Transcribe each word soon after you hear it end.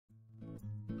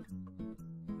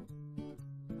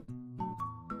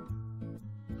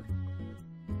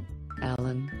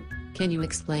Alan. Can you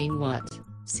explain what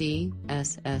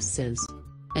CSS is?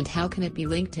 And how can it be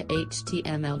linked to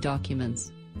HTML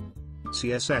documents?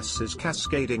 CSS is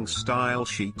cascading style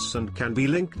sheets and can be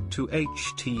linked to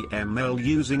HTML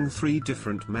using 3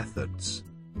 different methods.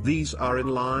 These are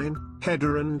inline,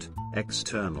 header and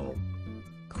external.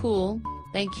 Cool,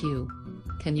 thank you.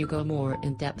 Can you go more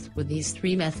in depth with these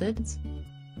 3 methods?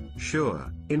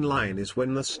 Sure, inline is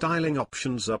when the styling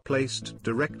options are placed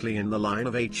directly in the line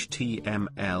of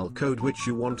HTML code which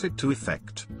you want it to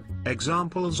affect.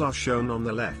 Examples are shown on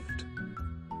the left.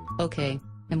 Okay,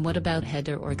 and what about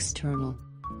header or external?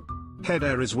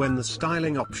 Header is when the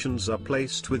styling options are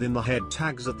placed within the head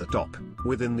tags at the top,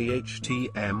 within the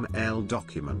HTML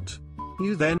document.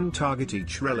 You then target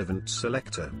each relevant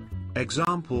selector.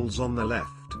 Examples on the left.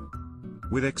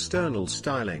 With external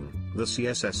styling, the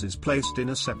CSS is placed in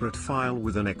a separate file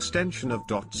with an extension of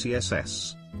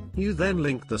 .css. You then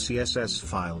link the CSS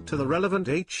file to the relevant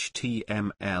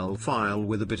HTML file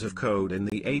with a bit of code in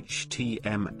the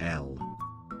HTML.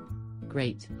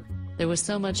 Great. There was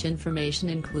so much information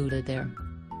included there.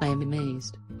 I am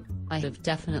amazed. I have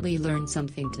definitely learned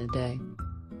something today.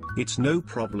 It's no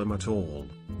problem at all,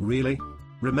 really.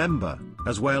 Remember,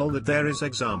 as well, that there is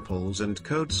examples and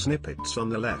code snippets on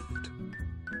the left.